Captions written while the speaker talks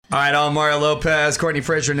All right, I'm Mario Lopez, Courtney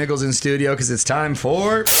Frazier, Nichols in studio because it's time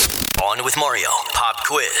for... On with Mario, pop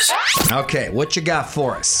quiz. Okay, what you got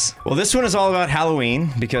for us? Well, this one is all about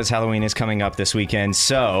Halloween because Halloween is coming up this weekend.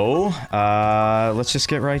 So let's just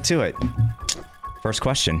get right to it. First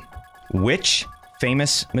question. Which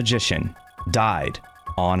famous magician died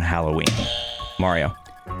on Halloween? Mario.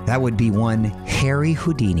 That would be one Harry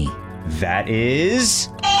Houdini. That is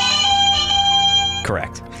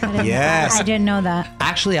correct. Yes. I didn't know that.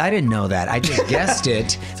 Actually, I didn't know that. I just guessed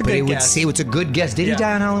it, but it would see it's a good guess. Did he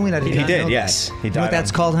die on Halloween? I did. He did, yes. He died. You know what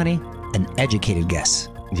that's called, honey? An educated guess.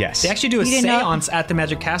 Yes. They actually do a seance at the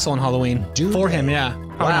Magic Castle on Halloween for him, yeah.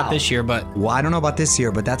 Probably not this year, but... Well, I don't know about this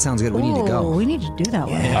year, but that sounds good. We need to go. We need to do that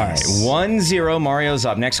one. Yes. All right, 1-0. Mario's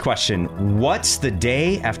up. Next question. What's the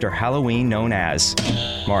day after Halloween known as?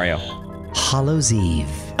 Mario. Hallows Eve.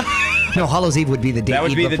 No, Hallows Eve would be the day That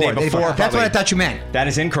would be the day before. That's probably. what I thought you meant. That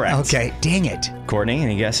is incorrect. Okay, dang it. Courtney,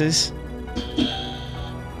 any guesses?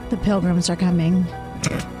 The pilgrims are coming.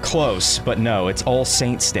 Close, but no, it's All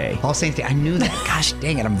Saints Day. All Saints Day. I knew that. Gosh,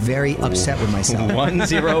 dang it. I'm very upset with myself.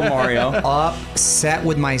 1-0 Mario. Upset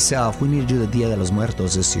with myself. We need to do the Dia de los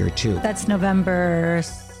Muertos this year, too. That's November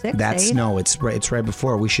 6th. That's, no, it's right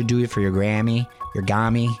before. We should do it for your Grammy, your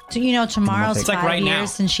Gami. So, you know, tomorrow's It's 5 like right now.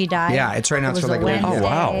 years since she died. Yeah, it's right now. It It's was for like a a Wednesday,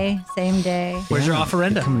 wow. Same day. Where's your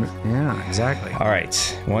offerenda? Yeah, exactly. All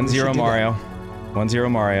right, We 1-0 should do Mario. 1-0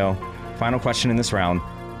 Mario. Final question in this round.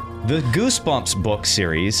 The Goosebumps book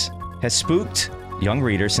series has spooked young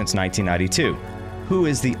readers since 1992. Who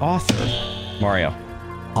is the author? Mario.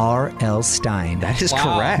 R.L. Stein. That is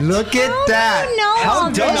correct. Look at that. How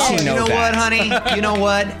does he know You know that? what, honey? You know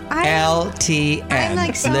what? LTN. I'm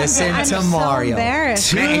like so Listen I'm to so Mario.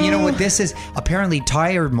 embarrassed. And you know what this is? Apparently,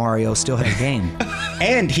 tired Mario still has game.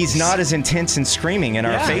 And he's not as intense and screaming in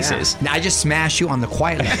our faces. Now, I just smash you on the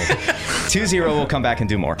quiet level. 2-0, we'll come back and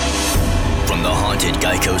do more. From the haunted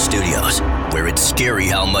Geico Studios, where it's scary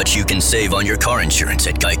how much you can save on your car insurance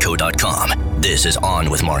at geico.com. This is On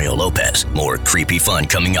with Mario Lopez. More creepy fun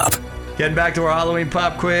coming up. Getting back to our Halloween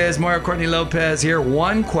pop quiz. Mario Courtney Lopez here.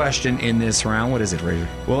 One question in this round. What is it, Fraser?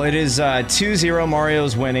 Well, it is 2-0.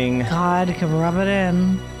 Mario's winning. God, can rub it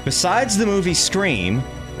in. Besides the movie Scream,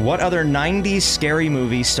 what other 90s scary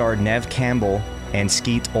movie starred Neve Campbell and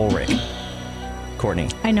Skeet Ulrich? Courtney.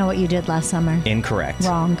 I know what you did last summer. Incorrect.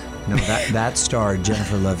 Wrong. No, that starred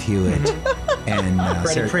Jennifer Love Hewitt and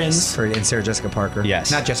Freddie Prinze. and Sarah Jessica Parker.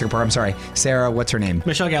 Yes. Not Jessica Parker. I'm sorry. Sarah, what's her name?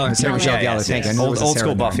 Michelle Gellar. Sarah Michelle Yeah, Gellar. yes, Thank yes. you. I knew Old there was a school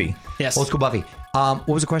Sarah in there. Buffy. Yes. Old school Buffy. What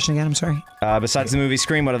was the question again? I'm sorry. Besides the movie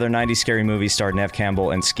Scream, what other 90s scary movie starred Neve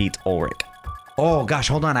Campbell and Skeet Ulrich? Oh, gosh.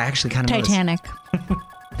 Hold on. I actually kind of know this. Titanic.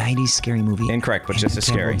 90s scary movie. Incorrect, but just as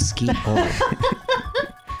scary. Skeet Ulrich.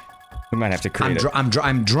 We might have to create it. I'm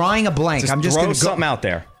drawing a blank. Just I'm just throw going to go. something out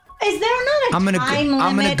there. Is there not a I'm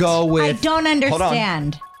gonna go with- I don't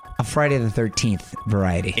understand. A Friday the 13th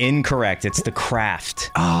variety. Incorrect. It's The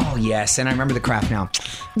Craft. Oh, yes. And I remember the craft now.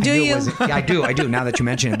 Do you? Yeah, I do. Now that you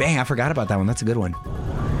mention it. Bang, I forgot about that one. That's a good one.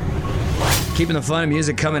 Keeping the fun and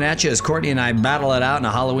music coming at you as Courtney and I battle it out in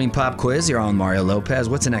a Halloween pop quiz. You're on Mario Lopez.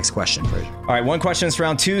 What's the next question, Fraser? All right, one question is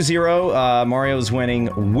round 2-0. Mario's winning.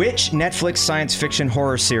 Which Netflix science fiction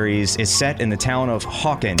horror series is set in the town of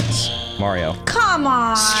Hawkins? Mario. Come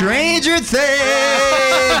on. Stranger Things!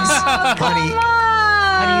 Honey,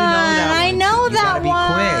 How do you know that one? I know you that gotta be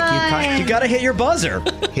one. quick. You gotta hit your buzzer.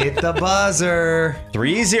 Hit the buzzer.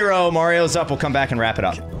 3-0. Mario's up. We'll come back and wrap it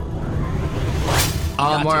up.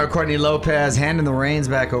 I'm Mario Courtney Lopez, handing the reins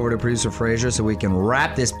back over to producer Fraser so we can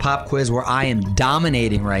wrap this pop quiz where I am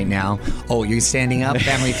dominating right now. Oh, you standing up,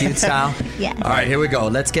 Family Feud style? Yes. All right, here we go.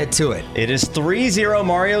 Let's get to it. It is 3-0.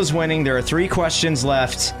 Mario's winning. There are 3 questions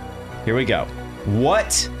left. Here we go.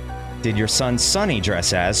 What did your son Sonny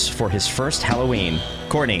dress as for his first Halloween?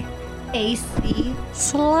 Courtney. AC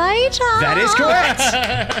Slater. That is correct.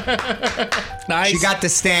 Nice. She got the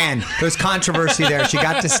stand. There's controversy there. She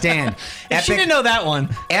got the stand. She didn't know that one.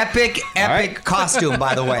 Epic right. costume,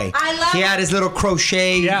 by the way. I love He had his little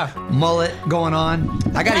crochet mullet going on.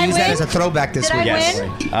 I got to use that win? as a throwback this Did week.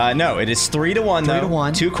 I Yes. No, it is 3-1 though.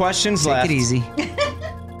 3-1. 2 questions Take left. it easy.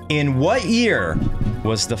 In what year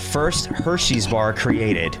was the first Hershey's bar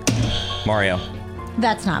created? Mario.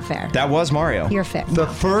 That's not fair. That was Mario. You're fair. The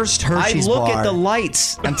first Hershey's bar. I look at the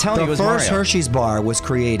lights. I'm telling you, it The was first Mario. Hershey's bar was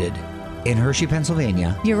created in Hershey,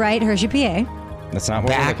 Pennsylvania. You're right, Hershey, PA. That's not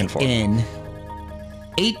what we're Back looking for. in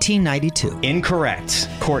 1892. Incorrect.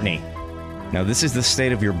 Courtney. Now, this is the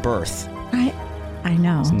state of your birth. I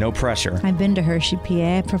know. No pressure. I've been to Hershey,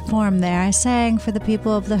 PA. I performed there. I sang for the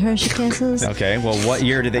people of the Hershey Kisses. Okay, well, what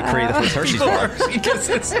year did they create the first Hershey's bar?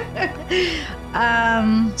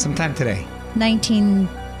 Sometime today. 19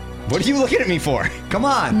 What are you looking at me for? Come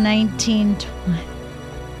on.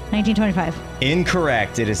 1925.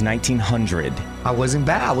 Incorrect. It is 1900. I wasn't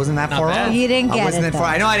bad. I wasn't that far bad. off. You didn't get I wasn't it, that far.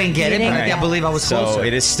 though. I know I didn't get You it, but didn't I get believe I was closer. So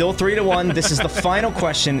it is still 3-1. This is the final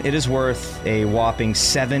question. It is worth a whopping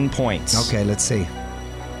 7 points. Okay, let's see.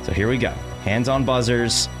 So here we go. Hands on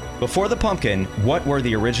buzzers. Before the pumpkin, what were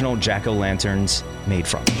the original jack-o'-lanterns made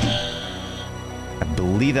from? I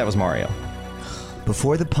believe that was Mario.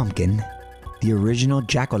 Before the pumpkin, the original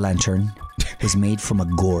jack-o'-lantern was made from a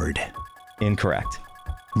gourd. Incorrect.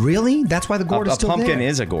 Really? That's why the gourd is A still pumpkin there?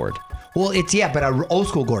 is a gourd. Well, it's, but an old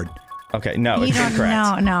school gourd. Okay, no, You it's don't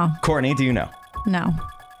incorrect. No. Courtney, do you know? No.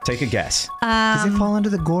 Take a guess. Does it fall under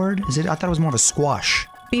the gourd? Is it? I thought it was more of a squash.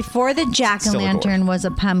 Before the jack-o'-lantern was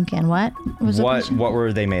a pumpkin, what was the question? What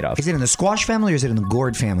were they made of? Is it in the squash family or is it in the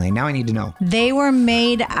gourd family? Now I need to know. They were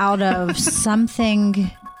made out of something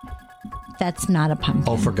that's not a pumpkin.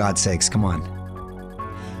 Oh, for God's sakes, come on.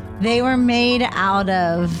 They were made out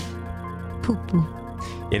of poo-poo.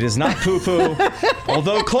 It is not poo-poo,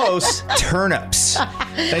 although close. Turnips.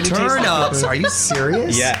 Turnips? Are you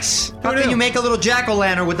serious? Yes. How can you make a little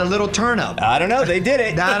jack-o'-lantern with a little turnip? I don't know. They did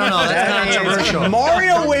it. I don't know. That's That means controversial.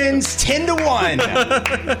 Mario wins 10-1.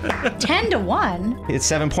 10-1. It's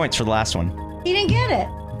 7 points for the last one. He didn't get it.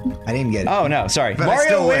 I didn't get it. Oh, no. Sorry. But I Mario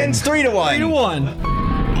still win. wins 3-1.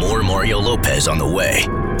 3-1. More Mario Lopez on the way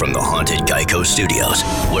from the haunted Geico Studios,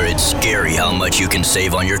 where it's scary how much you can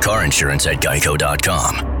save on your car insurance at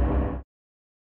geico.com.